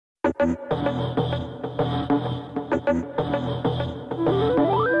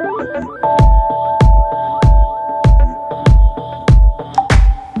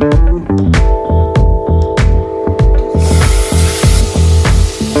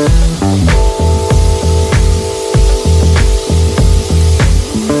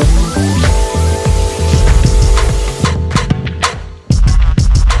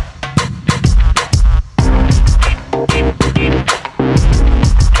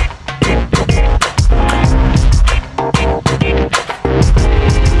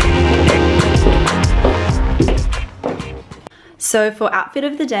So for outfit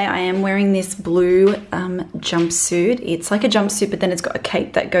of the day, I am wearing this blue jumpsuit. It's like a jumpsuit, but then it's got a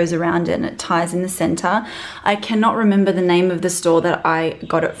cape that goes around it and it ties in the center. I cannot remember the name of the store that I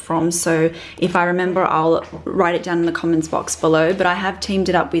got it from, so if I remember, I'll write it down in the comments box below. But I have teamed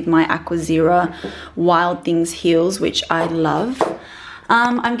it up with my Aquazira Wild Things heels, which I love.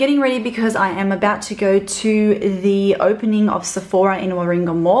 I'm getting ready because I am about to go to the opening of Sephora in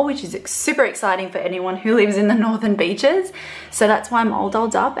Warringah Mall, which is super exciting for anyone who lives in the northern beaches. So that's why I'm all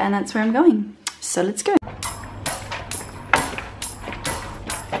dolled up and that's where I'm going. So let's go.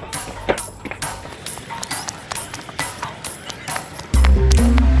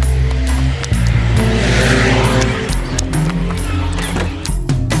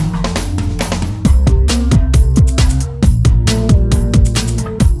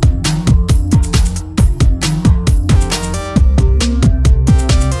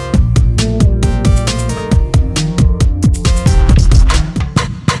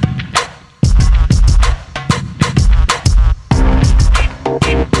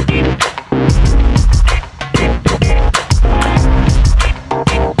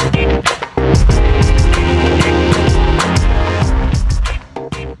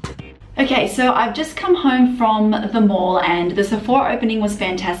 Okay, so I've just come home from the mall and the Sephora opening was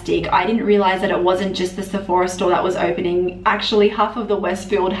fantastic. I didn't realize that it wasn't just the Sephora store that was opening. Actually, half of the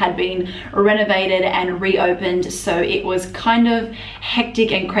Westfield had been renovated and reopened, so it was kind of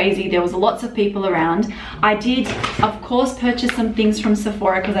hectic and crazy. There was lots of people around. I did, of course, purchase some things from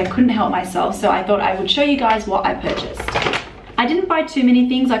Sephora because I couldn't help myself, so I thought I would show you guys what I purchased. I didn't buy too many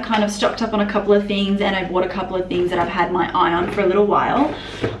things. I kind of stocked up on a couple of things and I bought a couple of things that I've had my eye on for a little while.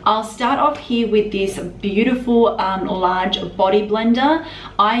 I'll start off here with this beautiful large body blender.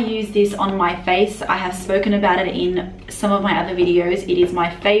 I use this on my face. I have spoken about it in some of my other videos. It is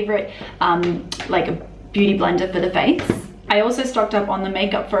my favorite like a beauty blender for the face. I also stocked up on the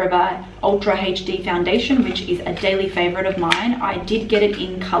Makeup Forever Ultra HD foundation, which is a daily favorite of mine. I did get it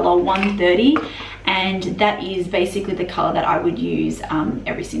in color 130, and that is basically the color that I would use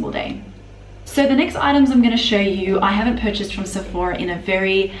every single day. So the next items I'm going to show you, I haven't purchased from Sephora in a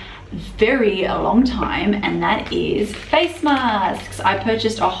very long time, and that is face masks. I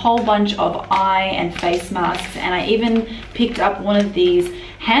purchased a whole bunch of eye and face masks, and I even picked up one of these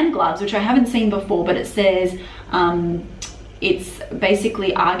hand gloves, which I haven't seen before, but it says it's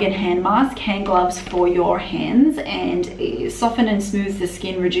basically argan hand mask, hand gloves for your hands, and it softens and smooths the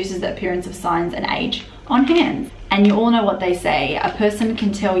skin, reduces the appearance of signs and age on hands. And you all know what they say, a person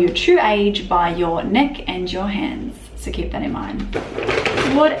can tell your true age by your neck and your hands. So keep that in mind.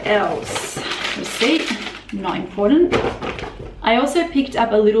 What else? Receipt, not important. I also picked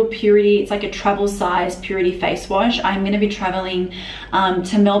up a little Purity, it's like a travel size Purity face wash. I'm going to be traveling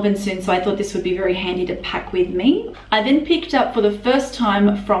to Melbourne soon, so I thought this would be very handy to pack with me. I then picked up for the first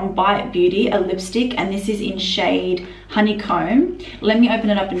time from Bite Beauty a lipstick, and this is in shade Honeycomb. Let me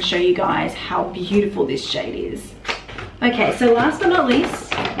open it up and show you guys how beautiful this shade is. Okay, so last but not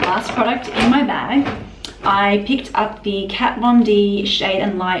least, last product in my bag, I picked up the Kat Von D Shade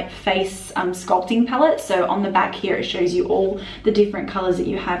and Light Face Sculpting Palette. So on the back here, it shows you all the different colors that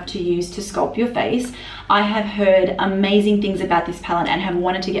you have to use to sculpt your face. I have heard amazing things about this palette and have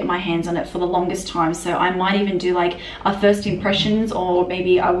wanted to get my hands on it for the longest time. So I might even do like a first impressions, or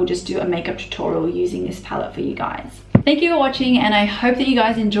maybe I will just do a makeup tutorial using this palette for you guys. Thank you for watching, and I hope that you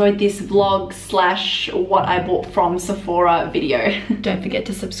guys enjoyed this vlog slash what I bought from Sephora video. Don't forget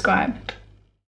to subscribe.